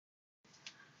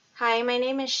Hi, my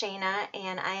name is Shana,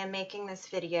 and I am making this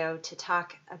video to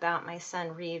talk about my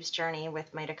son Reeve's journey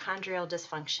with mitochondrial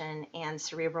dysfunction and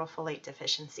cerebral folate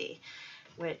deficiency,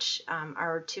 which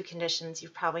are two conditions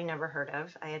you've probably never heard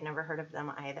of. I had never heard of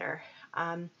them either.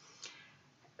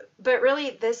 But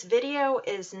really, this video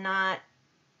is not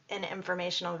an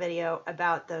informational video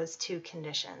about those two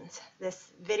conditions.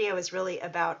 This video is really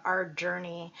about our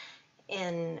journey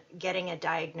in getting a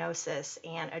diagnosis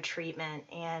and a treatment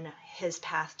and his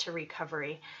path to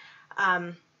recovery.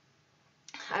 I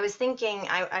was thinking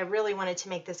I really wanted to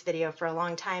make this video for a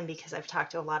long time because I've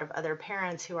talked to a lot of other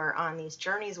parents who are on these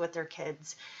journeys with their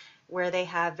kids where they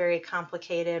have very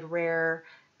complicated, rare,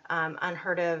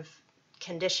 unheard of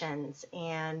conditions,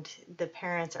 and the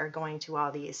parents are going to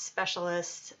all these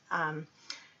specialists.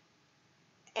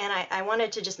 And I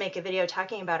wanted to just make a video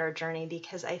talking about our journey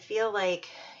because I feel like,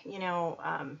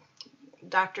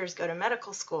 doctors go to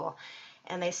medical school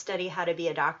and they study how to be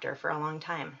a doctor for a long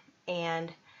time.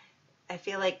 And I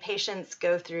feel like patients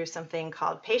go through something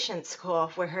called patient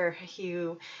school where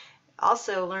you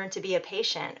also learn to be a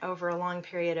patient over a long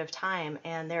period of time.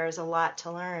 And there's a lot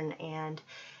to learn. And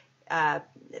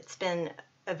it's been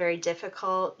a very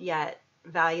difficult yet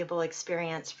valuable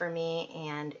experience for me,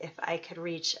 and if I could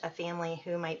reach a family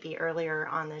who might be earlier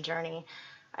on the journey,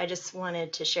 I just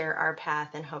wanted to share our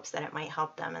path in hopes that it might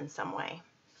help them in some way.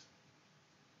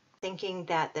 Thinking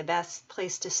that the best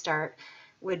place to start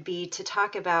would be to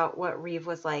talk about what Reeve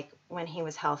was like when he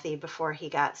was healthy before he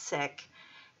got sick,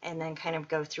 and then kind of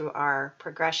go through our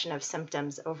progression of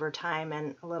symptoms over time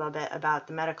and a little bit about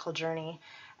the medical journey,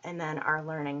 and then our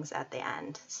learnings at the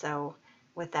end. So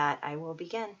with that, I will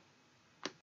begin.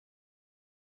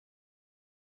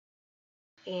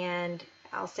 And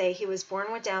I'll say he was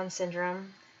born with Down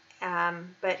syndrome,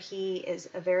 but he is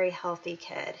a very healthy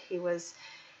kid. He was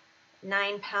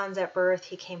 9 pounds at birth.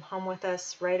 He came home with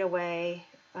us right away.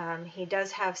 He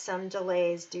does have some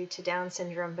delays due to Down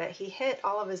syndrome, but he hit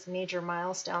all of his major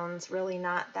milestones really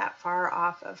not that far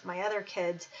off of my other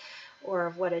kids or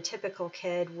of what a typical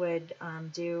kid would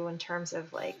do in terms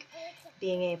of like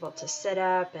being able to sit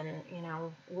up and,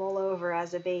 roll over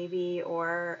as a baby,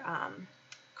 or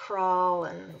crawl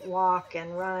and walk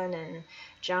and run and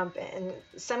jump. In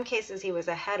some cases, he was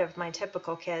ahead of my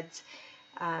typical kids.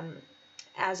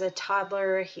 As a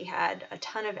toddler, he had a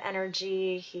ton of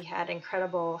energy. He had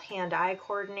incredible hand-eye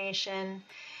coordination.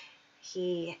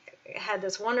 He had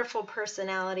this wonderful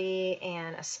personality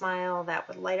and a smile that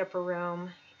would light up a room.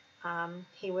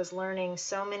 He was learning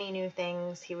so many new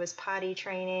things. He was potty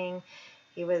training.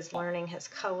 He was learning his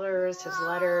colors, his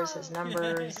letters, his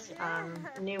numbers,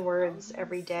 new words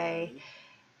every day.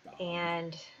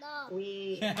 And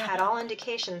we had all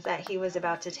indications that he was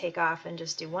about to take off and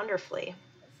just do wonderfully.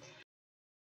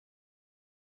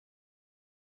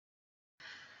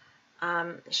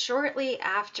 Shortly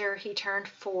after he turned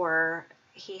 4,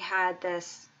 he had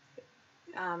this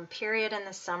period in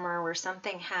the summer where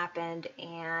something happened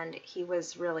and he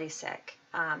was really sick.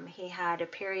 He had a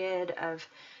period of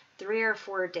 3 or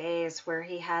 4 days where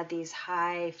he had these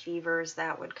high fevers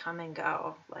that would come and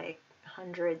go, like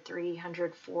 103,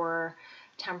 104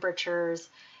 temperatures.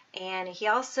 And he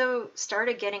also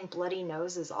started getting bloody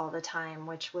noses all the time,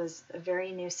 which was a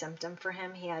very new symptom for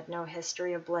him. He had no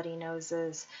history of bloody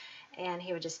noses, and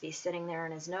he would just be sitting there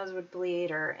and his nose would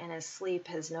bleed, or in his sleep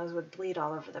his nose would bleed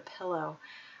all over the pillow.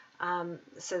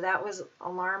 So that was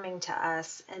alarming to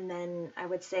us. And then I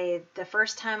would say the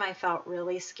first time I felt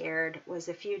really scared was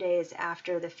a few days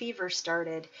after the fever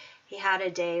started. He had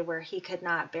a day where he could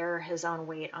not bear his own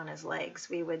weight on his legs.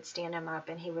 We would stand him up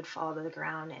and he would fall to the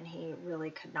ground and he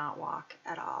really could not walk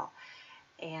at all.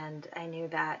 And I knew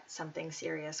that something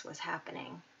serious was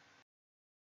happening.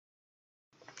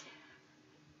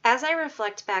 As I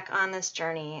reflect back on this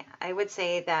journey, I would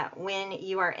say that when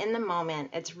you are in the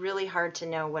moment, it's really hard to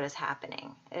know what is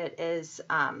happening. It is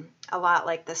a lot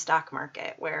like the stock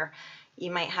market, where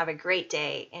you might have a great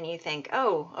day and you think,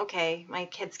 oh, okay, my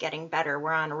kid's getting better.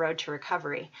 We're on a road to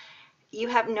recovery. You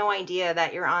have no idea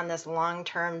that you're on this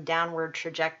long-term downward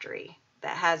trajectory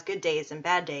that has good days and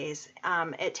bad days.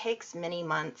 It takes many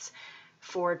months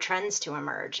for trends to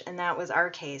emerge, and that was our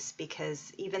case,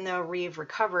 because even though Reeve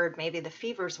recovered, maybe the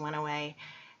fevers went away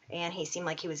and he seemed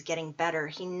like he was getting better,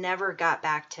 he never got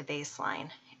back to baseline,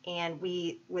 and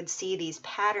we would see these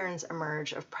patterns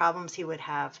emerge of problems he would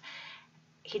have.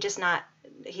 He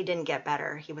didn't get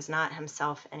better. He was not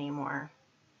himself anymore.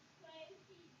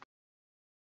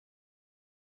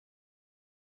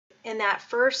 In that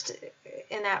first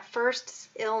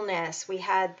illness, we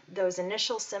had those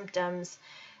initial symptoms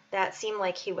that seemed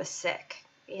like he was sick,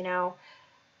 and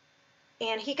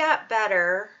he got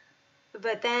better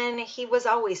but then he was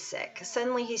always sick.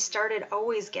 Suddenly he started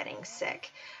always getting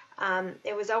sick.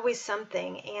 It was always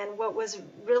something. And what was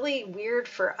really weird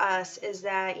for us is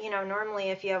that, normally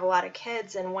if you have a lot of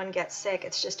kids and one gets sick,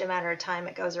 it's just a matter of time.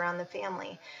 It goes around the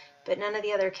family. But none of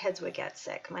the other kids would get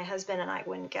sick. My husband and I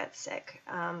wouldn't get sick.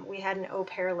 We had an au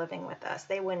pair living with us.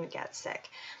 They wouldn't get sick.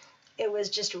 It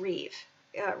was just Reeve.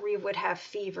 Reeve would have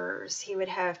fevers. He would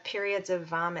have periods of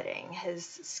vomiting. His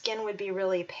skin would be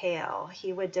really pale.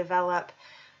 He would develop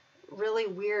really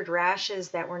weird rashes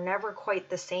that were never quite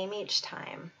the same each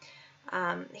time.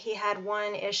 He had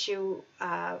one issue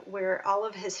where all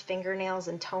of his fingernails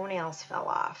and toenails fell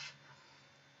off.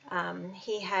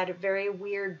 He had very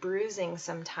weird bruising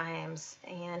sometimes,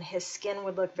 and his skin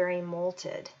would look very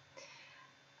molted.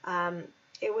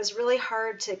 It was really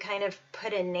hard to kind of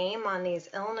put a name on these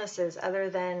illnesses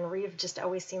other than Reeve just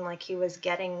always seemed like he was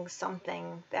getting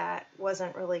something that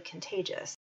wasn't really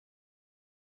contagious.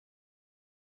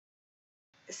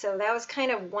 So that was kind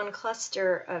of one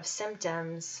cluster of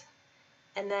symptoms.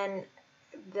 And then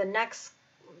the next,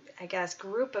 I guess,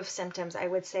 group of symptoms I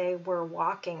would say were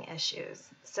walking issues.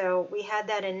 So we had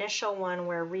that initial one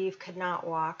where Reeve could not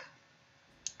walk,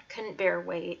 couldn't bear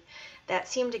weight. That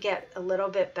seemed to get a little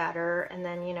bit better. And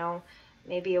then,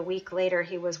 maybe a week later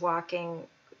he was walking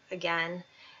again.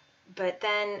 But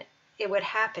then it would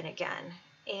happen again.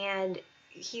 And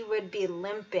he would be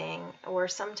limping, or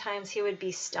sometimes he would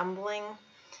be stumbling,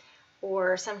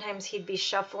 or sometimes he'd be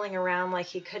shuffling around like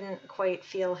he couldn't quite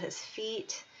feel his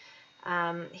feet.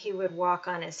 He would walk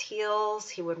on his heels,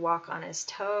 he would walk on his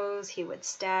toes, he would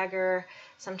stagger.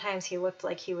 Sometimes he looked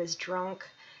like he was drunk.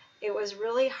 It was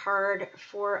really hard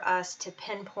for us to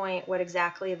pinpoint what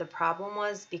exactly the problem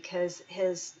was because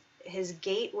his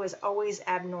gait was always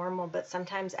abnormal, but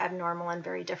sometimes abnormal in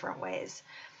very different ways.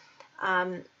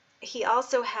 He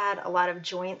also had a lot of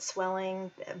joint swelling.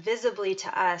 Visibly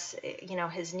to us,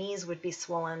 his knees would be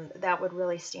swollen. That would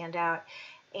really stand out.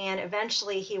 And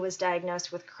eventually he was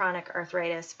diagnosed with chronic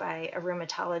arthritis by a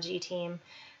rheumatology team.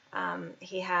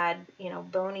 He had,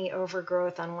 bony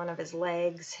overgrowth on one of his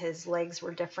legs. His legs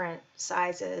were different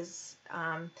sizes.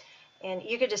 And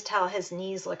you could just tell his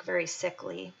knees look very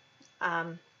sickly.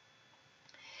 But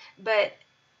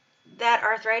that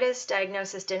arthritis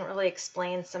diagnosis didn't really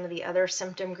explain some of the other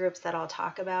symptom groups that I'll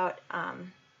talk about.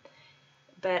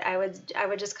 But I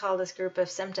would just call this group of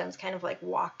symptoms kind of like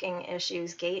walking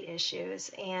issues, gait issues.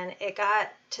 And it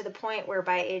got to the point where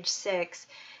by age 6,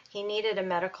 he needed a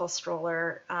medical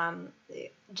stroller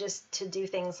just to do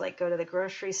things like go to the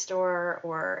grocery store,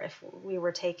 or if we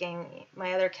were taking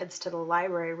my other kids to the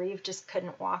library, Reeve just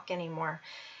couldn't walk anymore.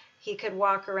 He could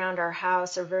walk around our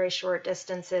house or very short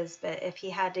distances, but if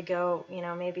he had to go,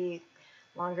 maybe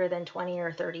longer than 20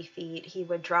 or 30 feet, he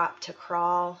would drop to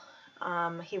crawl.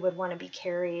 He would want to be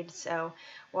carried, so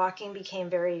walking became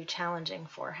very challenging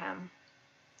for him.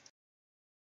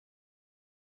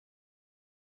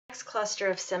 Next cluster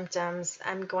of symptoms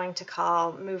I'm going to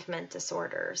call movement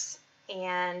disorders.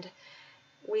 And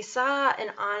we saw an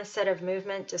onset of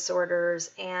movement disorders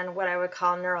and what I would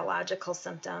call neurological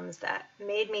symptoms that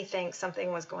made me think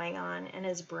something was going on in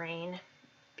his brain,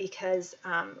 because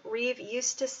Reeve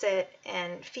used to sit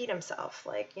and feed himself.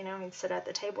 Like, he'd sit at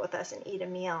the table with us and eat a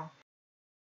meal.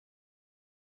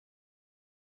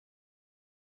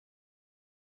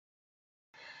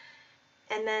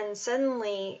 And then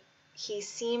suddenly he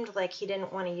seemed like he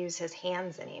didn't want to use his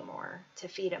hands anymore to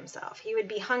feed himself. He would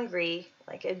be hungry,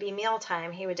 like it'd be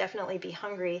mealtime, he would definitely be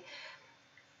hungry,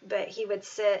 but he would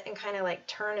sit and kind of like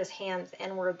turn his hands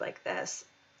inward like this,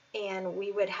 and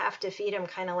we would have to feed him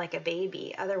kind of like a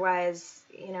baby. Otherwise,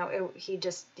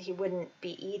 he wouldn't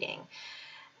be eating.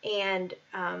 And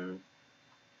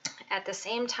at the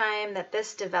same time that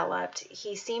this developed,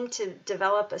 he seemed to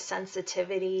develop a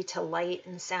sensitivity to light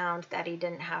and sound that he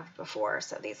didn't have before.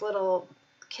 So these little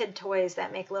kid toys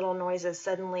that make little noises,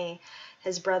 suddenly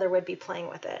his brother would be playing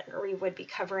with it, or he would be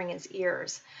covering his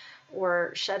ears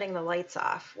or shutting the lights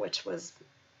off, which was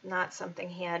not something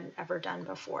he had ever done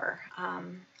before.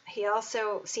 He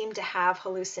also seemed to have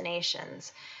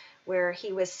hallucinations, where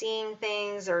he was seeing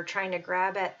things or trying to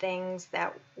grab at things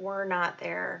that were not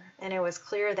there. And it was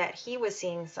clear that he was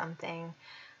seeing something,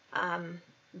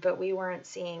 but we weren't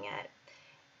seeing it.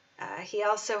 He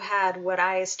also had what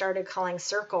I started calling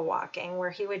circle walking, where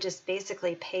he would just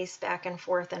basically pace back and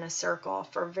forth in a circle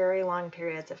for very long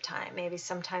periods of time, maybe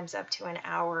sometimes up to an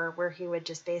hour, where he would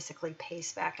just basically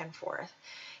pace back and forth.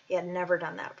 He had never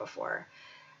done that before.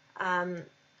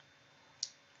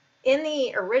 In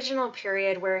the original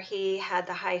period where he had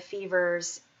the high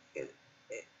fevers,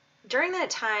 during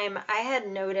that time I had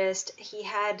noticed he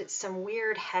had some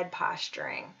weird head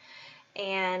posturing.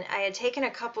 And I had taken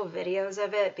a couple videos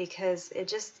of it because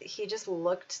he just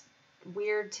looked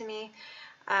weird to me.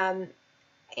 And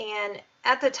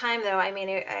at the time, though, I mean,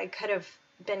 I could have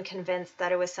been convinced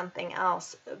that it was something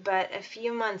else. But a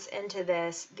few months into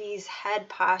this, these head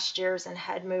postures and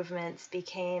head movements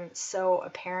became so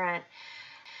apparent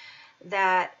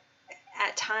that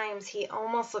at times he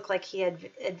almost looked like he had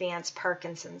advanced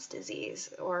Parkinson's disease.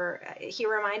 Or he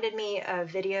reminded me of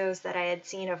videos that I had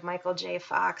seen of Michael J.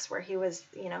 Fox, where he was,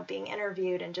 being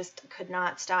interviewed and just could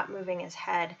not stop moving his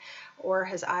head, or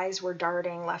his eyes were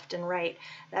darting left and right.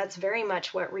 That's very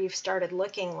much what Reeve started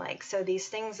looking like. So these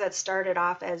things that started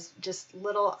off as just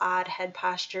little odd head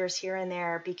postures here and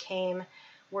there became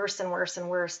worse and worse and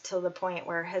worse, till the point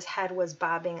where his head was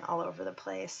bobbing all over the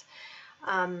place.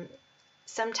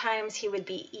 Sometimes he would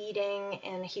be eating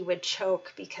and he would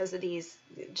choke because of these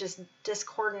just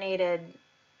discoordinated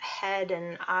head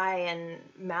and eye and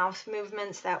mouth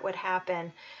movements that would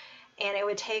happen. And it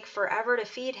would take forever to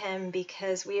feed him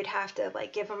because we would have to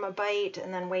give him a bite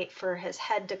and then wait for his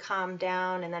head to calm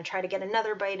down and then try to get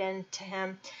another bite into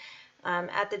him.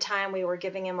 At the time, we were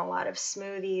giving him a lot of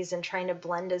smoothies and trying to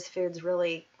blend his foods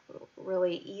really,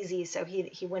 really easy so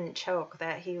he wouldn't choke,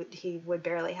 that he would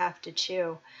barely have to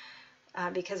chew.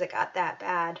 Because it got that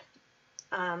bad.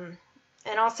 And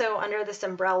also under this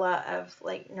umbrella of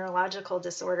neurological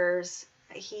disorders,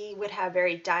 he would have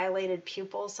very dilated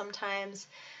pupils sometimes.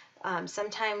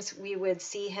 Sometimes we would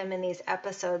see him in these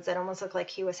episodes that almost looked like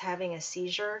he was having a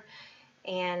seizure,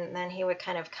 and then he would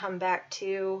kind of come back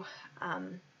to,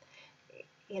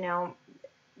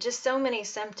 just so many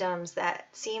symptoms that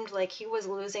seemed like he was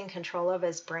losing control of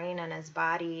his brain and his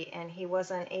body, and he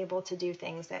wasn't able to do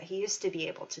things that he used to be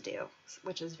able to do,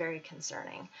 which is very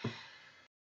concerning.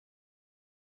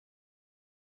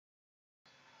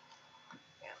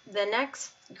 The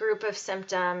next group of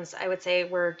symptoms, I would say,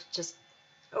 were just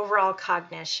overall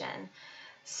cognition.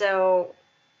 So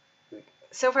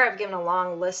far I've given a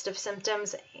long list of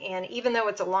symptoms, and even though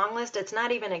it's a long list, it's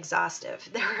not even exhaustive.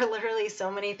 There were literally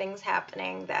so many things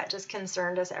happening that just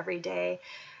concerned us every day.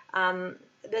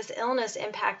 This illness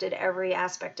impacted every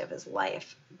aspect of his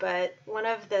life, but one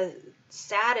of the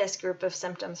saddest group of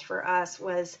symptoms for us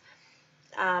was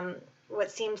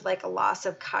what seemed like a loss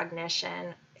of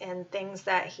cognition, and things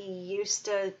that he used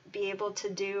to be able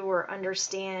to do or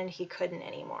understand, he couldn't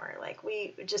anymore.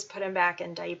 We just put him back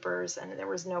in diapers, and there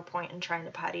was no point in trying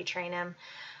to potty train him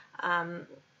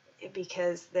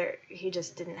because he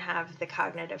just didn't have the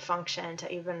cognitive function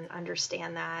to even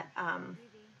understand that.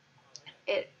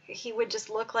 He would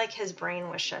just look like his brain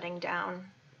was shutting down,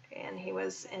 and he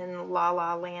was in la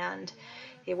la land.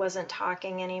 He wasn't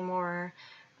talking anymore.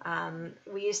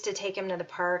 We used to take him to the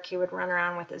park. He would run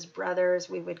around with his brothers.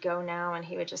 We would go now, and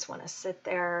he would just want to sit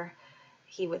there.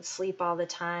 He would sleep all the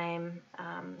time.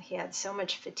 He had so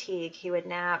much fatigue. He would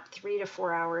nap 3 to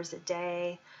 4 hours a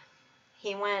day.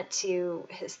 He went to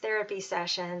his therapy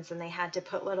sessions, and they had to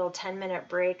put little 10-minute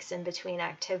breaks in between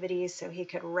activities so he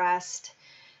could rest.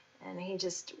 And he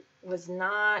just was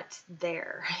not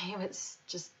there. He was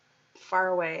just far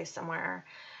away somewhere.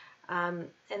 And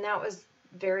that was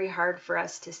very hard for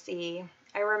us to see.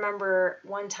 I remember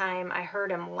one time I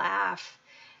heard him laugh,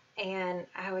 and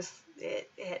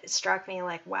it struck me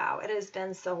like, wow, it has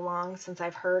been so long since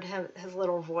I've heard his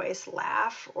little voice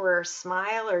laugh or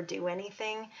smile or do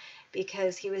anything,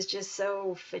 because he was just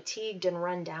so fatigued and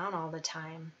run down all the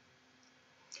time.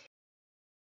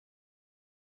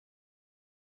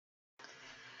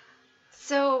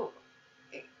 So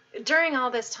during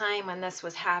all this time when this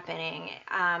was happening,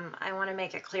 I want to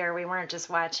make it clear we weren't just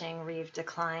watching Reeve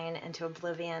decline into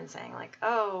oblivion saying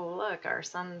oh, look, our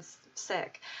son's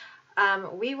sick.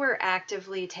 We were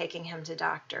actively taking him to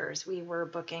doctors. We were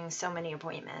booking so many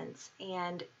appointments.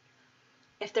 And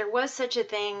if there was such a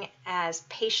thing as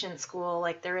patient school,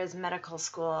 like there is medical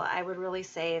school, I would really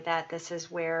say that this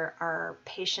is where our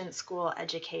patient school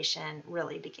education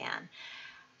really began.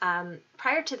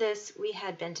 Prior to this, we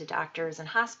had been to doctors and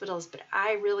hospitals, but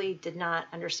I really did not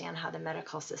understand how the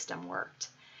medical system worked.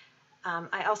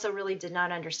 I also really did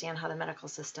not understand how the medical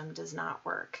system does not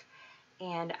work.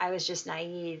 And I was just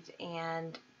naive.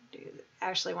 And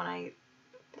actually, when I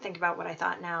think about what I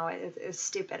thought now, it's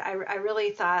stupid. I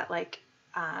really thought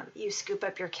you scoop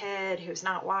up your kid who's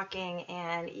not walking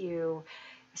and you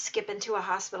skip into a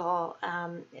hospital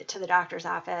to the doctor's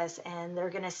office, and they're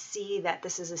going to see that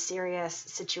this is a serious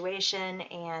situation,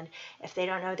 and if they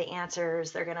don't know the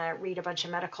answers, they're going to read a bunch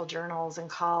of medical journals and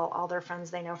call all their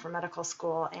friends they know from medical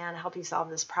school and help you solve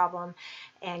this problem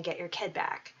and get your kid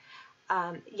back.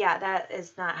 Yeah, that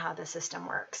is not how the system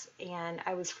works, and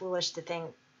I was foolish to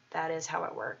think that is how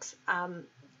it works.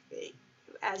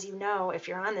 as you know, if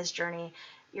you're on this journey,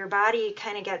 your body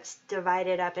kind of gets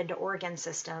divided up into organ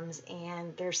systems,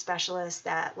 and there's specialists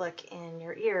that look in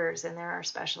your ears, and there are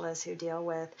specialists who deal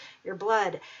with your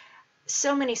blood.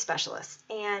 So many specialists,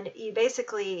 and you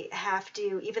basically have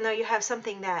to, even though you have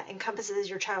something that encompasses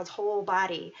your child's whole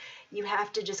body, you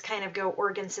have to just kind of go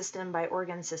organ system by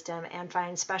organ system and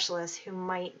find specialists who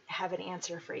might have an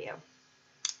answer for you.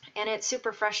 And it's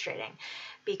super frustrating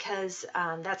because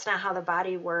that's not how the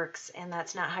body works, and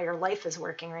that's not how your life is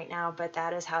working right now, but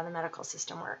that is how the medical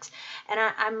system works. And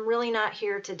I'm really not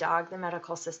here to dog the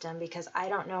medical system, because I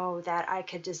don't know that I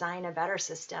could design a better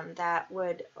system that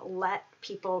would let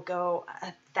people go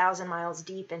 1,000 miles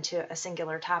deep into a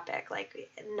singular topic.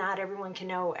 Like, not everyone can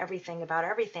know everything about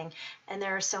everything, and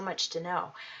there's so much to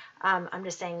know. I'm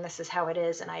just saying this is how it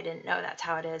is, and I didn't know that's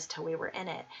how it is till we were in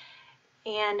it.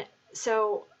 And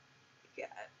so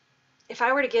if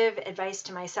I were to give advice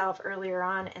to myself earlier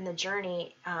on in the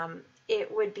journey,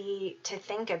 it would be to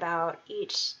think about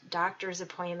each doctor's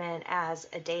appointment as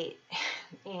a date.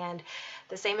 And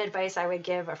the same advice I would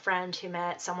give a friend who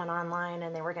met someone online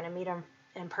and they were going to meet them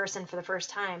in person for the first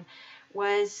time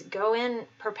was go in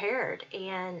prepared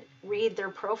and read their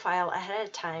profile ahead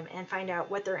of time and find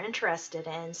out what they're interested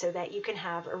in, so that you can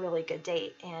have a really good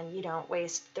date and you don't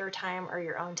waste their time or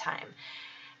your own time.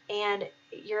 And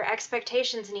your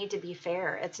expectations need to be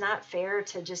fair. It's not fair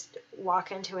to just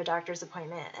walk into a doctor's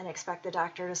appointment and expect the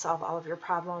doctor to solve all of your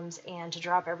problems and to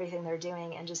drop everything they're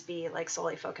doing and just be like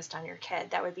solely focused on your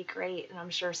kid. That would be great, and I'm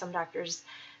sure some doctors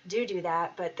do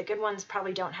that, but the good ones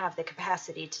probably don't have the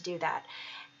capacity to do that.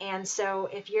 And so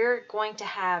if you're going to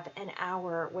have an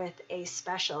hour with a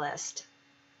specialist,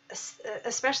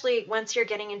 especially once you're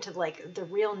getting into like the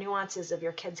real nuances of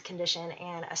your kid's condition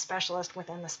and a specialist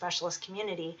within the specialist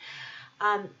community,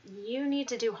 you need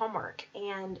to do homework.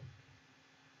 And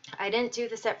I didn't do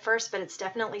this at first, but it's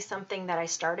definitely something that I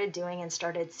started doing and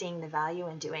started seeing the value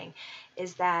in doing,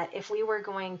 is that if we were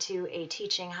going to a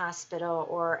teaching hospital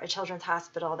or a children's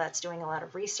hospital that's doing a lot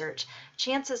of research,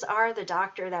 chances are the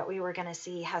doctor that we were going to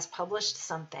see has published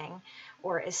something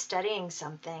or is studying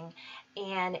something.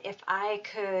 And if I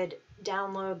could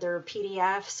download their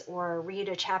PDFs or read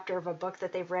a chapter of a book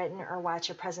that they've written or watch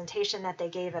a presentation that they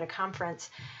gave at a conference,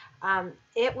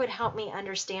 it would help me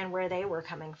understand where they were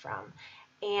coming from.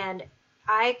 And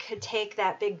I could take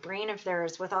that big brain of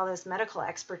theirs with all this medical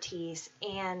expertise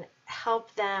and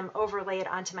help them overlay it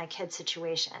onto my kid's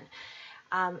situation.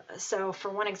 So for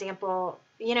one example,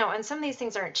 and some of these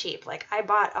things aren't cheap. Like, I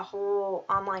bought a whole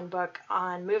online book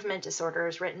on movement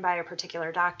disorders written by a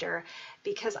particular doctor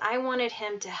because I wanted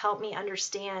him to help me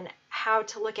understand how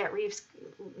to look at Reeves'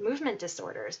 movement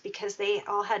disorders, because they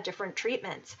all had different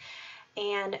treatments.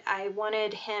 And I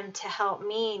wanted him to help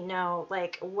me know,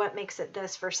 like, what makes it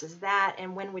this versus that,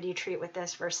 and when would you treat with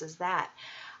this versus that.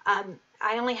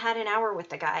 I only had an hour with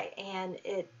the guy, and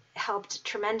it helped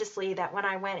tremendously that when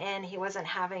I went in, he wasn't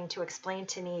having to explain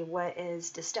to me what is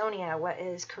dystonia, what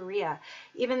is chorea.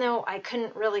 Even though I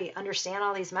couldn't really understand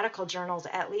all these medical journals,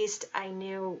 at least I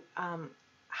knew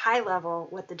high level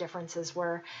what the differences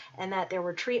were, and that there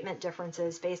were treatment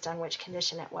differences based on which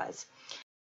condition it was.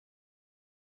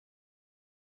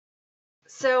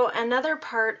 So another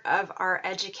part of our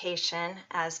education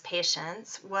as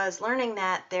patients was learning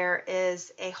that there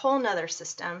is a whole nother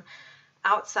system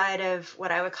outside of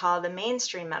what I would call the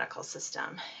mainstream medical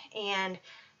system. And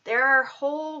there are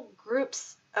whole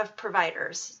groups of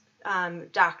providers,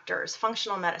 doctors,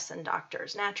 functional medicine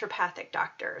doctors, naturopathic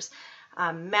doctors,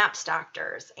 MAPS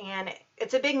doctors, and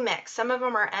it's a big mix. Some of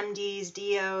them are MDs,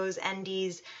 DOs,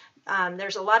 NDs.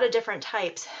 There's a lot of different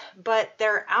types, but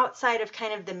they're outside of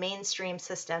kind of the mainstream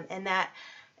system, in that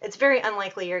it's very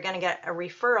unlikely you're going to get a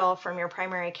referral from your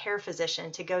primary care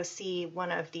physician to go see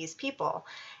one of these people.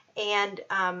 And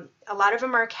a lot of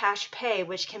them are cash pay,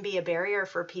 which can be a barrier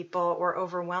for people or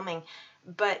overwhelming,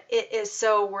 but it is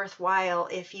so worthwhile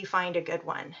if you find a good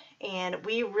one. And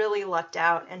we really lucked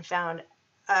out and found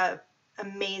an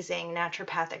amazing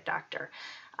naturopathic doctor.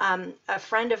 A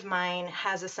friend of mine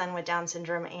has a son with Down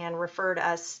syndrome and referred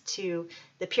us to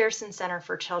the Pearson Center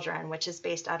for Children, which is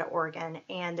based out of Oregon.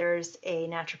 And there's a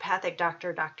naturopathic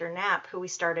doctor, Dr. Knapp, who we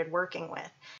started working with.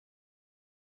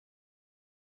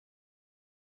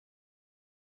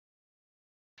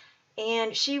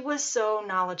 And she was so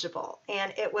knowledgeable,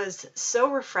 and it was so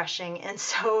refreshing and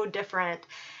so different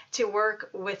to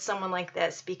work with someone like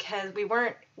this, because we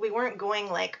weren't going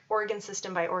like organ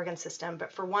system by organ system,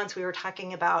 but for once we were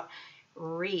talking about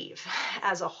Reeve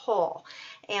as a whole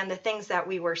and the things that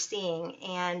we were seeing,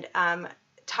 and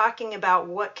talking about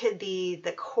what could be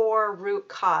the core root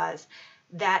cause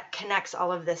that connects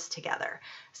all of this together.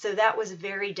 So that was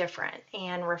very different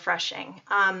and refreshing.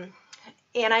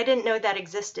 And I didn't know that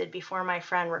existed before my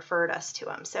friend referred us to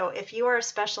him. So if you are a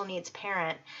special needs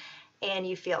parent and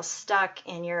you feel stuck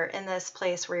and you're in this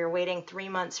place where you're waiting 3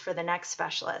 months for the next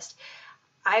specialist,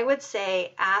 I would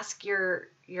say ask your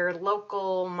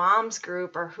local moms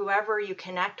group or whoever you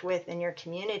connect with in your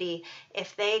community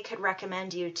if they could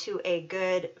recommend you to a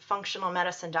good functional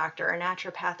medicine doctor or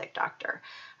naturopathic doctor.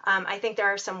 I think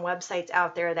there are some websites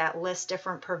out there that list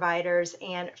different providers.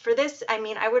 And for this, I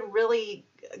mean, I would really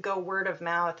go word of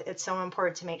mouth. It's so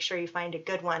important to make sure you find a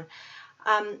good one.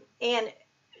 And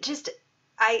just,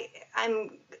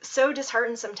 I'm so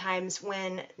disheartened sometimes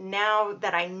when, now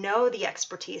that I know the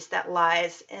expertise that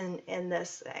lies in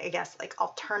this, I guess, like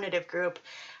alternative group,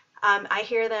 I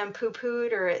hear them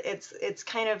poo-pooed, or it's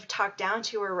kind of talked down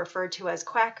to or referred to as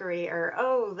quackery, or,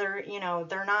 oh,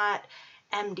 they're not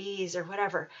MDs or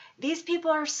whatever. These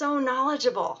people are so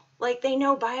knowledgeable. Like, they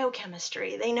know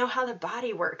biochemistry. They know how the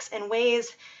body works in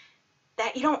ways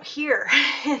that you don't hear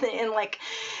in like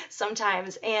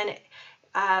sometimes. And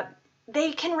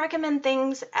they can recommend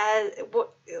things as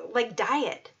like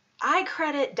diet. I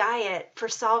credit diet for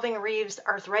solving Reeves'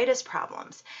 arthritis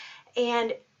problems.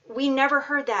 And we never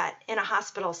heard that in a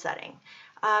hospital setting.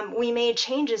 We made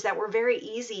changes that were very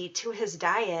easy to his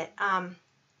diet.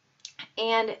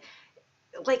 And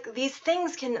like, these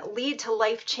things can lead to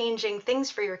life-changing things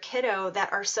for your kiddo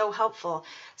that are so helpful.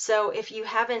 So if you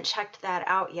haven't checked that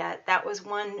out yet, that was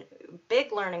one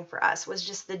big learning for us, was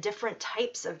just the different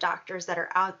types of doctors that are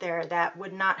out there that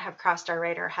would not have crossed our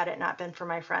radar had it not been for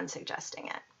my friend suggesting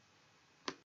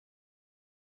it.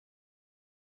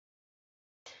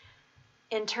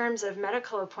 In terms of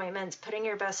medical appointments, putting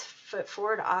your best foot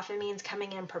forward often means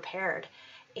coming in prepared.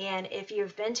 And if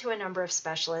you've been to a number of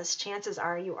specialists, chances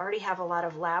are you already have a lot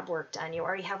of lab work done. You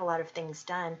already have a lot of things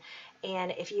done.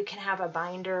 And if you can have a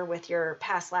binder with your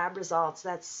past lab results,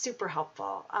 that's super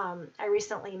helpful. I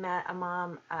recently met a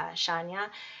mom, Shana,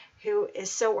 who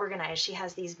is so organized. She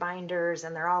has these binders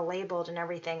and they're all labeled and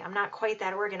everything. I'm not quite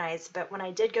that organized, but when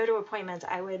I did go to appointments,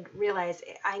 I would realize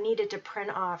I needed to print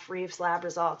off Reeves' lab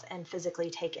results and physically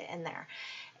take it in there.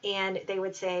 And they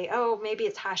would say, oh, maybe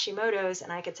it's Hashimoto's.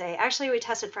 And I could say, actually, we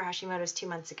tested for Hashimoto's 2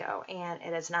 months ago, and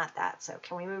it is not that. So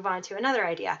can we move on to another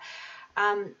idea?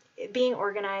 Being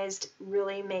organized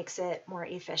really makes it more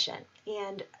efficient.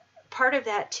 And part of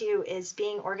that, too, is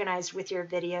being organized with your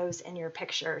videos and your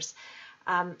pictures.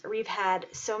 We've had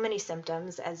so many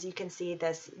symptoms. As you can see,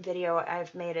 this video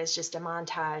I've made is just a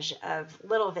montage of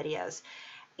little videos.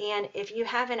 And if you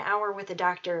have an hour with a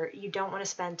doctor, you don't want to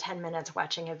spend 10 minutes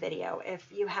watching a video. If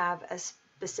you have a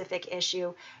specific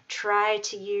issue, try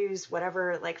to use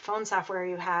whatever like phone software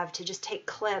you have to just take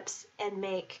clips and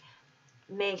make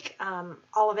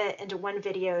all of it into one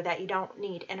video that you don't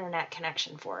need internet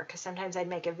connection for. Because sometimes I'd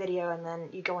make a video and then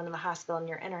you go into the hospital and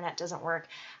your internet doesn't work.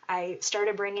 I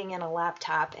started bringing in a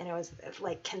laptop and it was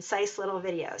like concise little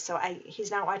videos. So he's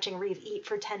not watching Reeve eat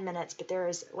for 10 minutes, but there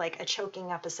is like a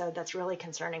choking episode that's really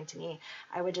concerning to me.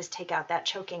 I would just take out that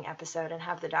choking episode and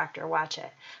have the doctor watch it.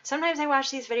 Sometimes I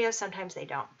watch these videos, sometimes they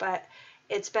don't, but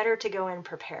it's better to go in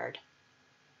prepared.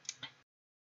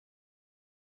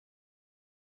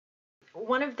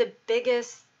 One of the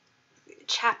biggest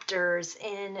chapters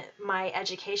in my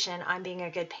education on being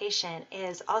a good patient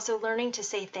is also learning to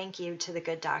say thank you to the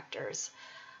good doctors.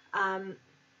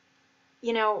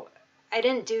 You know, I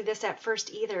didn't do this at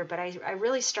first either, but I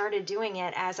really started doing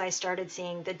it as I started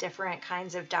seeing the different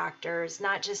kinds of doctors,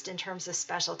 not just in terms of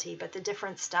specialty, but the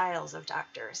different styles of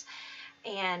doctors.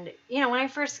 And, you know, when I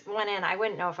first went in, I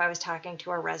wouldn't know if I was talking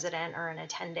to a resident or an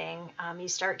attending. You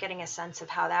start getting a sense of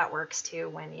how that works too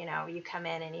when, you know, you come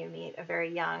in and you meet a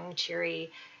very young,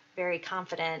 cheery, very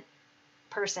confident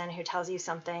person who tells you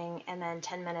something, and then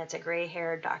 10 minutes a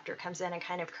gray-haired doctor comes in and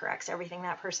kind of corrects everything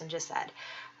that person just said.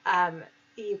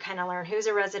 You kind of learn who's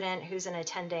a resident, who's an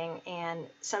attending, and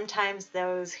sometimes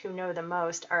those who know the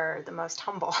most are the most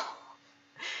humble.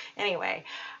 Anyway,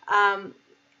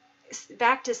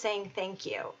 back to saying thank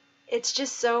you. It's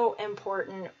just so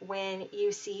important when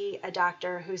you see a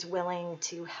doctor who's willing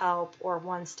to help or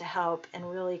wants to help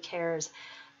and really cares,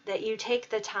 that you take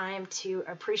the time to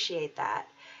appreciate that.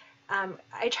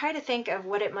 I try to think of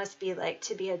what it must be like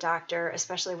to be a doctor,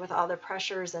 especially with all the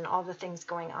pressures and all the things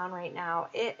going on right now.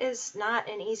 It is not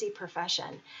an easy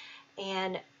profession.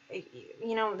 And,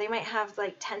 you know, they might have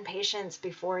like 10 patients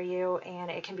before you, and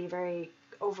it can be very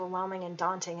overwhelming and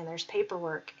daunting, and there's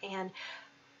paperwork. And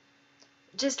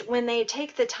just when they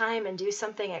take the time and do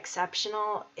something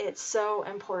exceptional, it's so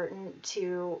important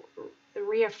to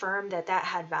reaffirm that that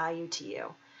had value to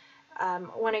you.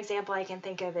 One example I can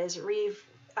think of is Reeve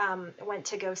went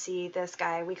to go see this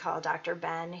guy we call Dr.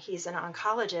 Ben. He's an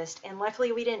oncologist, and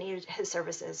luckily we didn't need his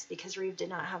services because Reeve did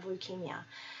not have leukemia.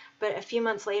 But a few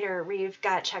months later, Reeve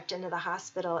got checked into the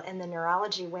hospital in the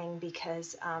neurology wing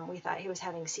because we thought he was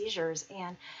having seizures.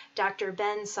 And Dr.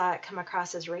 Ben saw it come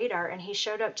across his radar, and he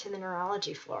showed up to the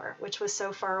neurology floor, which was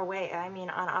so far away. I mean,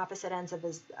 on opposite ends of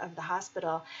the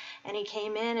hospital. And he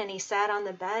came in and he sat on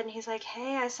the bed, and he's like,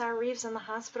 "Hey, I saw Reeves in the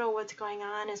hospital. What's going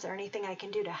on? Is there anything I can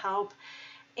do to help?"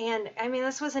 And I mean,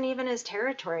 this wasn't even his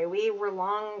territory. We were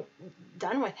long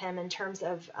done with him in terms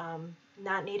of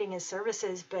not needing his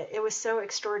services, but it was so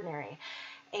extraordinary.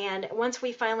 And once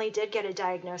we finally did get a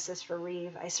diagnosis for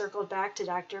Reeve, I circled back to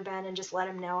Dr. Ben and just let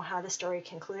him know how the story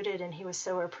concluded. And he was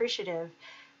so appreciative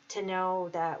to know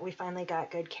that we finally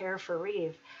got good care for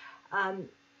Reeve.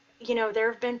 You know,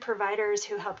 there have been providers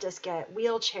who helped us get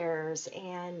wheelchairs,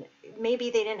 and maybe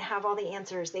they didn't have all the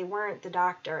answers. They weren't the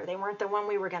doctor. They weren't the one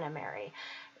we were going to marry.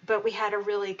 But we had a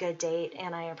really good date,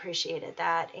 and I appreciated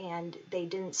that. And they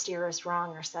didn't steer us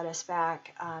wrong or set us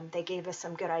back. They gave us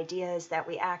some good ideas that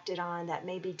we acted on that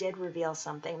maybe did reveal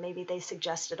something. Maybe they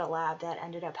suggested a lab that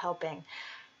ended up helping.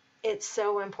 It's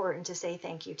so important to say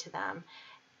thank you to them,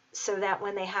 so that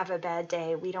when they have a bad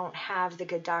day, we don't have the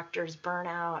good doctors burn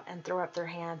out and throw up their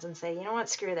hands and say, "You know what,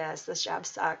 screw this job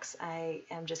sucks, I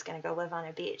am just going to go live on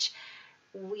a beach."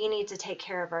 We need to take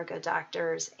care of our good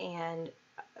doctors and,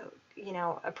 you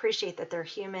know, appreciate that they're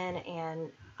human,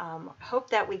 and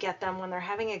hope that we get them when they're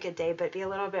having a good day, but be a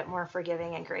little bit more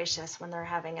forgiving and gracious when they're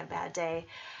having a bad day.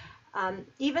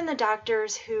 Even the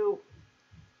doctors who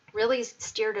really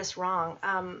steered us wrong,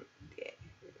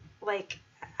 like,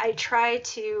 I try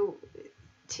to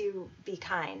be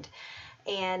kind.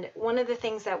 And one of the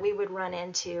things that we would run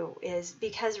into is,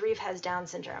 because Reeve has Down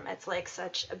syndrome, it's like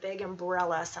such a big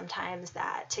umbrella sometimes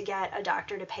that to get a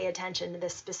doctor to pay attention to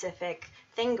this specific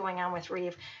thing going on with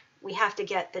Reeve, we have to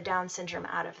get the Down syndrome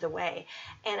out of the way.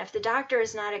 And if the doctor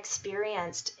is not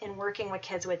experienced in working with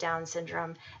kids with Down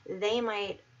syndrome, they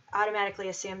might automatically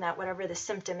assume that whatever the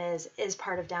symptom is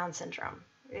part of Down syndrome.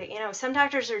 You know, some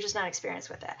doctors are just not experienced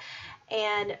with it,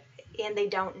 and they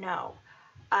don't know.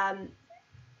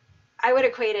 I would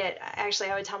equate it, actually,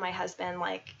 I would tell my husband,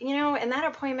 like, you know, in that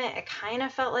appointment, it kind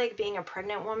of felt like being a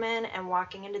pregnant woman and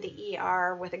walking into the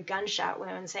ER with a gunshot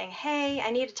wound saying, "Hey, I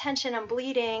need attention, I'm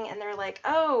bleeding." And they're like,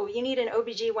 "Oh, you need an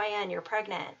OBGYN, you're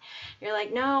pregnant." You're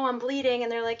like, "No, I'm bleeding."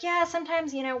 And they're like, "Yeah,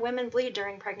 sometimes, you know, women bleed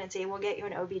during pregnancy, we'll get you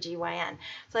an OBGYN."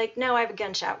 It's like, "No, I have a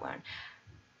gunshot wound."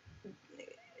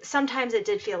 Sometimes it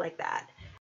did feel like that.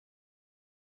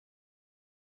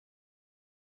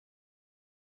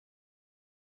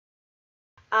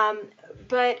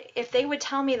 But if they would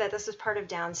tell me that this was part of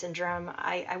Down syndrome,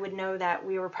 I would know that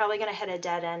we were probably going to hit a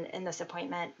dead end in this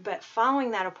appointment. But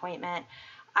following that appointment,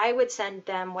 I would send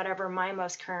them whatever my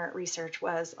most current research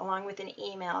was, along with an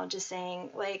email just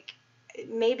saying, like,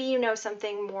 maybe you know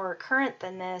something more current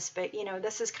than this, but, you know,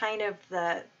 this is kind of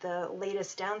the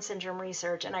latest Down syndrome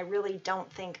research, and I really don't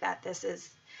think that this is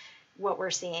what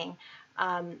we're seeing.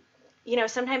 You know,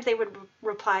 sometimes they would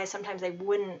reply, sometimes they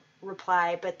wouldn't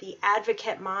reply, but the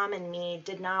advocate mom in me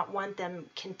did not want them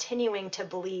continuing to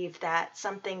believe that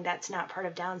something that's not part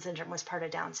of Down syndrome was part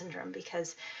of Down syndrome,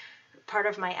 because part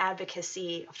of my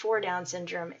advocacy for Down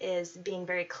syndrome is being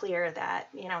very clear that,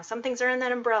 you know, some things are in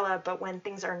that umbrella, but when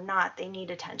things are not, they need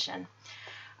attention.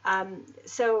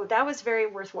 So that was very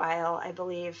worthwhile, I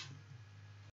believe.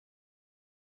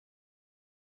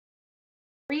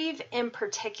 Reeve in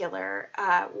particular,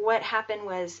 what happened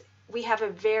was, we have a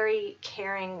very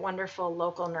caring, wonderful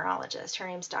local neurologist. Her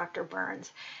name's Dr.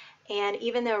 Burns. And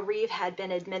even though Reeve had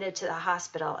been admitted to the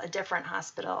hospital, a different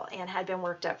hospital, and had been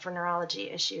worked up for neurology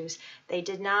issues, they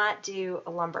did not do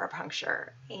a lumbar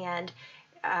puncture. And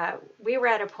we were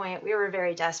at a point, we were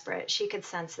very desperate. She could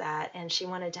sense that, and she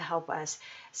wanted to help us.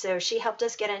 So she helped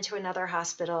us get into another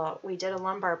hospital. We did a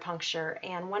lumbar puncture,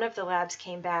 and one of the labs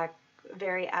came back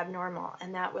very abnormal,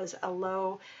 and that was a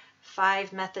low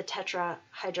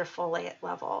 5-methotetrahydrofolate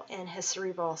level in his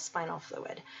cerebral spinal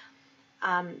fluid.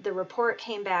 The report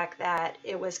came back that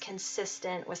it was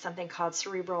consistent with something called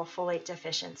cerebral folate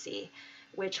deficiency,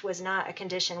 which was not a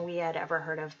condition we had ever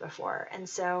heard of before. And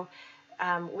so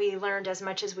we learned as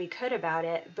much as we could about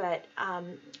it, but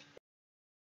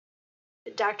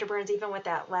Dr. Burns, even with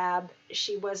that lab,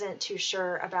 she wasn't too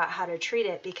sure about how to treat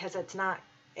it, because it's not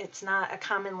a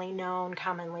commonly known,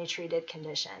 commonly treated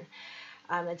condition.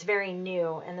 It's very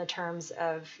new in the terms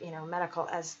of, you know, medical,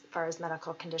 as far as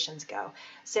medical conditions go.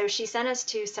 So she sent us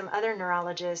to some other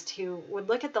neurologists who would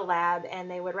look at the lab, and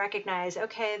they would recognize,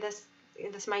 okay,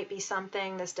 this might be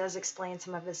something, this does explain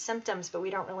some of his symptoms, but we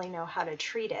don't really know how to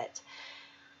treat it.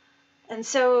 And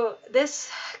so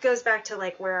this goes back to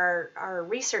like where our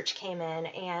research came in,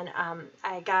 and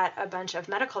I got a bunch of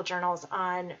medical journals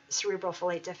on cerebral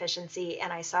folate deficiency,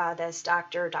 and I saw this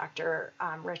Dr.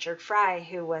 Richard Fry,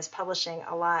 who was publishing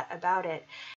a lot about it.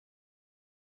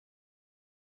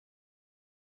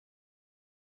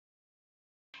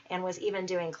 And was even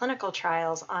doing clinical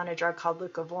trials on a drug called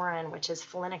leucovorin, which is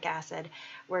folinic acid,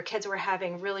 where kids were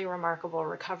having really remarkable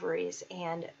recoveries.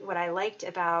 And what I liked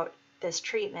about this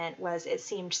treatment was it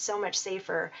seemed so much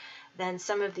safer than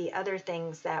some of the other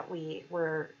things that we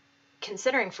were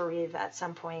considering for Reeve at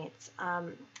some points.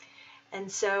 And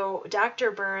so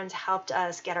Dr. Burns helped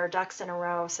us get our ducks in a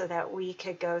row so that we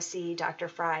could go see Dr.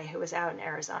 Fry, who was out in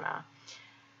Arizona.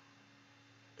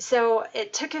 So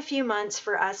it took a few months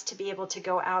for us to be able to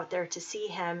go out there to see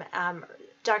him.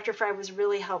 Dr. Fry was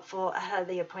really helpful ahead of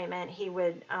the appointment. He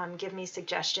would give me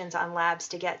suggestions on labs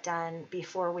to get done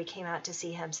before we came out to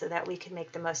see him so that we could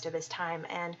make the most of his time.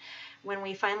 And when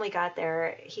we finally got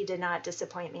there, he did not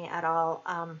disappoint me at all.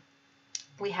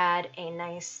 We had a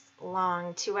nice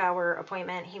long 2-hour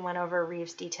appointment. He went over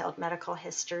Reeve's detailed medical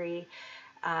history.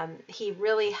 He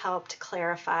really helped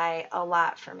clarify a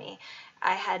lot for me.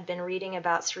 I had been reading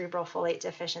about cerebral folate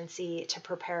deficiency to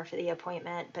prepare for the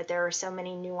appointment, but there were so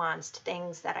many nuanced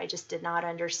things that I just did not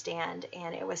understand,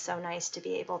 and it was so nice to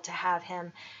be able to have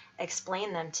him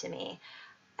explain them to me.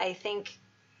 I think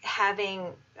having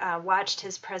watched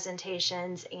his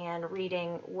presentations and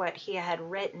reading what he had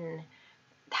written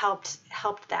helped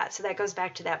that. So that goes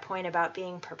back to that point about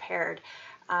being prepared.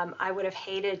 I would have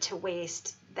hated to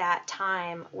waste that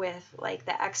time with like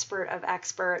the expert of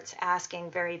experts asking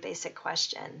very basic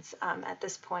questions. At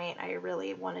this point, I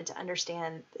really wanted to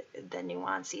understand the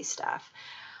nuancy stuff.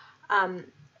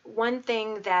 One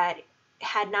thing that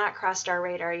had not crossed our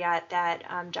radar yet that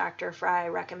Dr. Fry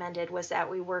recommended was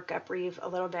that we work up Reeve a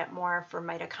little bit more for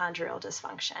mitochondrial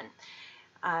dysfunction.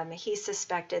 He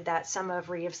suspected that some of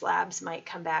Reeve's labs might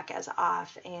come back as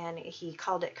off, and he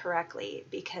called it correctly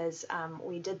because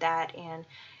we did that, and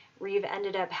Reeve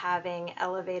ended up having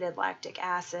elevated lactic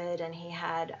acid, and he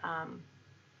had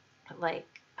like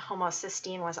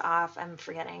homocysteine was off. I'm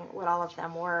forgetting what all of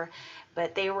them were,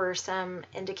 but they were some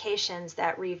indications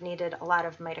that Reeve needed a lot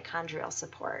of mitochondrial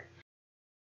support.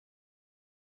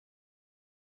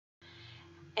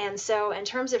 And so in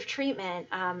terms of treatment,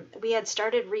 we had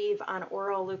started Reeve on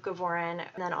oral leucovorin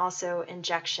and then also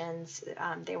injections.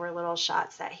 They were little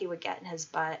shots that he would get in his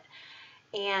butt.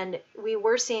 And we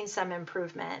were seeing some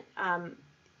improvement.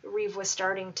 Reeve was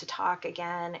starting to talk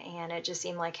again, and it just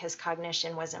seemed like his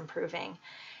cognition was improving.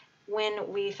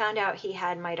 When we found out he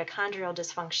had mitochondrial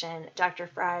dysfunction, Dr.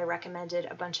 Fry recommended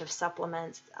a bunch of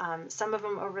supplements, some of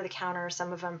them over the counter,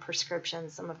 some of them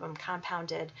prescriptions, some of them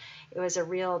compounded. It was a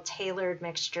real tailored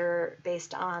mixture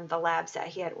based on the labs that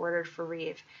he had ordered for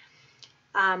Reeve.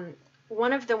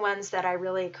 One of the ones that I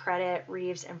really credit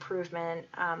Reeve's improvement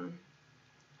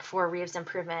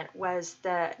was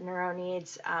the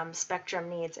NeuroNeeds Spectrum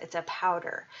Needs. It's a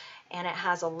powder, and it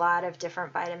has a lot of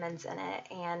different vitamins in it.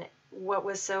 And what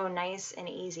was so nice and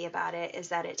easy about it is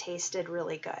that it tasted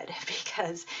really good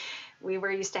because we were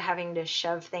used to having to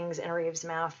shove things in Reeve's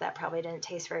mouth that probably didn't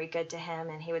taste very good to him,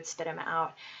 and he would spit them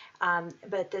out.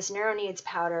 But this NeuroNeeds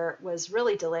powder was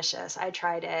really delicious. I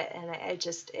tried it, and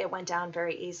it went down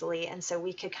very easily. And so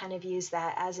we could kind of use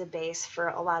that as a base for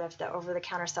a lot of the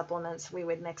over-the-counter supplements. We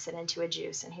would mix it into a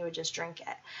juice, and he would just drink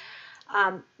it.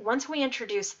 Once we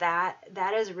introduced that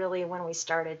is really when we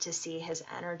started to see his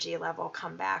energy level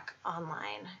come back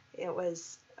online. It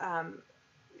was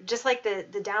just like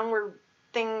the downward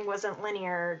thing wasn't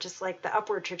linear, just like the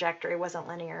upward trajectory wasn't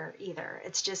linear either.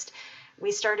 It's just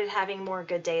we started having more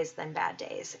good days than bad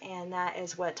days, and that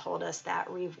is what told us that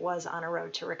Reeve was on a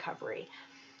road to recovery.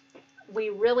 We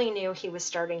really knew he was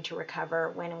starting to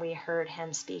recover when we heard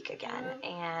him speak again,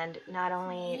 and not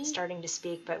only starting to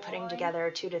speak, but putting together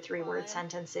 2 to 3 word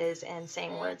sentences and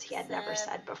saying words he had never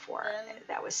said before.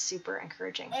 That was super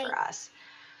encouraging for us.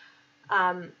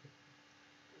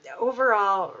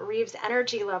 Overall, Reeve's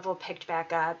energy level picked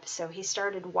back up, so he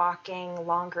started walking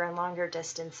longer and longer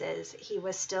distances. He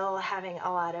was still having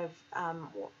a lot of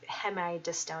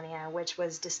hemidystonia, which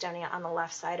was dystonia on the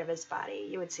left side of his body.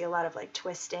 You would see a lot of like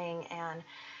twisting, and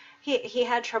he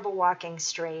had trouble walking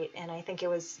straight, and I think it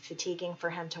was fatiguing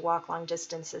for him to walk long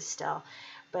distances still.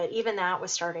 But even that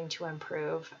was starting to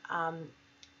improve.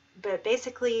 But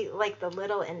basically, like the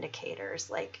little indicators,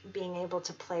 like being able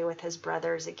to play with his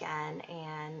brothers again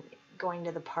and going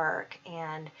to the park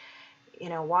and,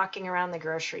 walking around the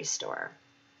grocery store.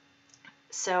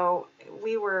 So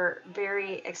we were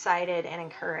very excited and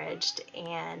encouraged,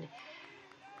 and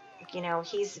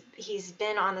he's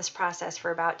been on this process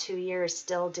for about 2 years,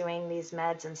 still doing these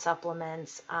meds and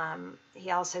supplements.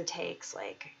 He also takes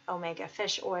like omega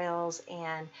fish oils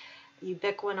and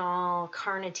ubiquinol,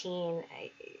 carnitine.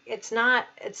 It's not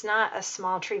a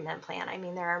small treatment plan. I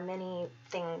mean, there are many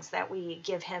things that we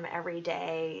give him every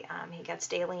day. He gets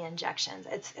daily injections.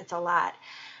 It's a lot,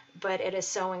 but it is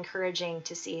so encouraging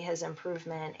to see his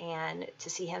improvement and to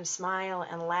see him smile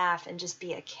and laugh and just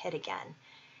be a kid again.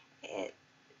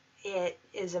 It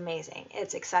is amazing.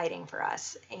 It's exciting for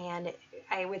us. And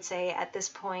I would say at this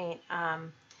point,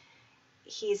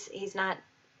 he's not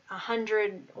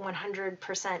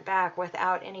 100% back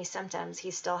without any symptoms.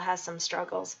 He still has some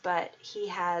struggles, but he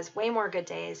has way more good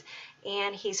days,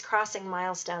 and he's crossing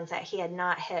milestones that he had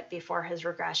not hit before his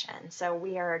regression. So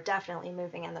we are definitely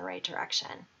moving in the right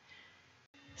direction.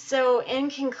 So in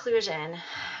conclusion,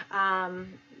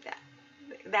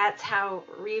 that's how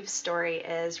Reeve's story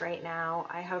is right now.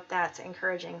 I hope that's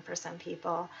encouraging for some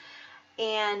people.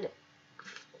 And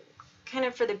kind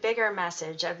of for the bigger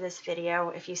message of this video,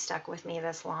 if you stuck with me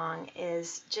this long,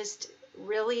 is just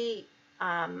really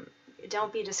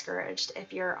don't be discouraged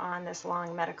if you're on this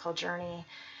long medical journey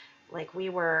like we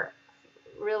were.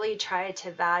 Really try to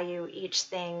value each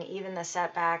thing, even the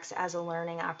setbacks, as a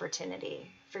learning opportunity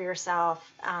for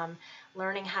yourself.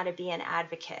 Learning how to be an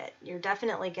advocate. You're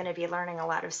definitely going to be learning a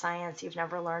lot of science you've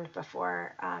never learned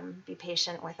before. Be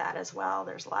patient with that as well.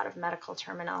 There's a lot of medical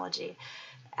terminology.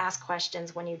 Ask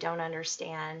questions when you don't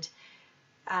understand.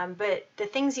 But the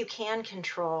things you can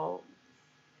control,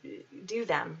 do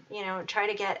them. Try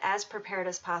to get as prepared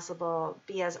as possible,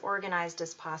 be as organized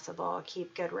as possible,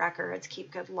 keep good records,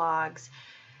 keep good logs.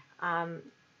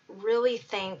 Really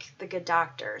thank the good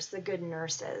doctors, the good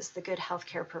nurses, the good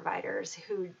healthcare providers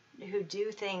who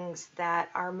do things that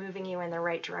are moving you in the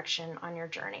right direction on your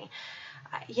journey.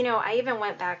 I even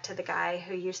went back to the guy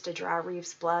who used to draw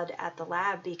Reeve's blood at the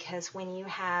lab, because when you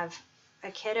have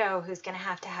a kiddo who's going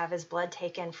to have his blood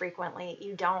taken frequently,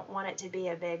 you don't want it to be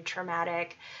a big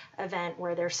traumatic event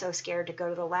where they're so scared to go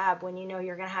to the lab when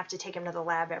you're going to have to take him to the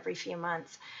lab every few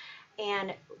months.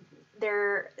 And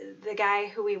the guy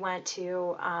who we went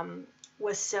to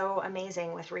was so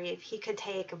amazing with Reeve. He could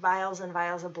take vials and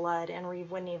vials of blood and Reeve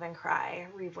wouldn't even cry.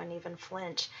 Reeve wouldn't even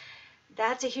flinch.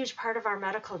 That's a huge part of our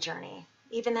medical journey,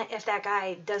 even if that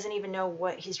guy doesn't even know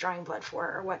what he's drawing blood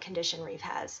for or what condition Reeve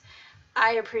has.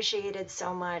 I appreciated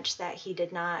so much that he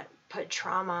did not put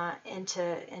trauma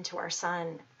into our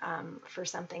son for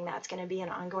something that's going to be an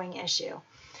ongoing issue.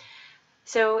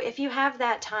 So if you have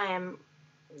that time,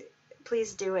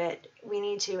 please do it. We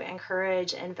need to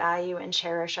encourage and value and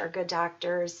cherish our good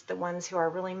doctors, the ones who are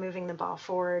really moving the ball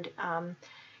forward,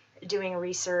 doing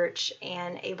research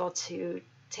and able to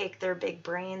take their big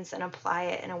brains and apply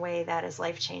it in a way that is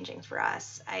life-changing for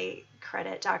us. I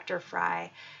credit Dr. Fry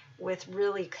with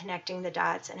really connecting the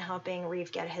dots and helping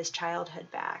Reeve get his childhood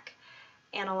back.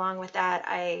 And along with that,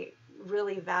 I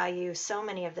really value so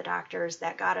many of the doctors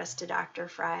that got us to Dr.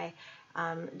 Fry.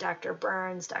 Dr.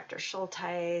 Burns, Dr.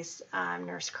 Schulteis,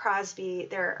 Nurse Crosby.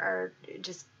 There are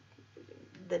just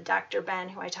the Dr. Ben,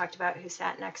 who I talked about, who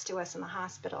sat next to us in the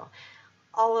hospital.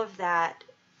 All of that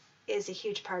is a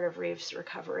huge part of Reeve's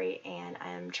recovery, and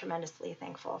I am tremendously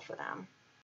thankful for them.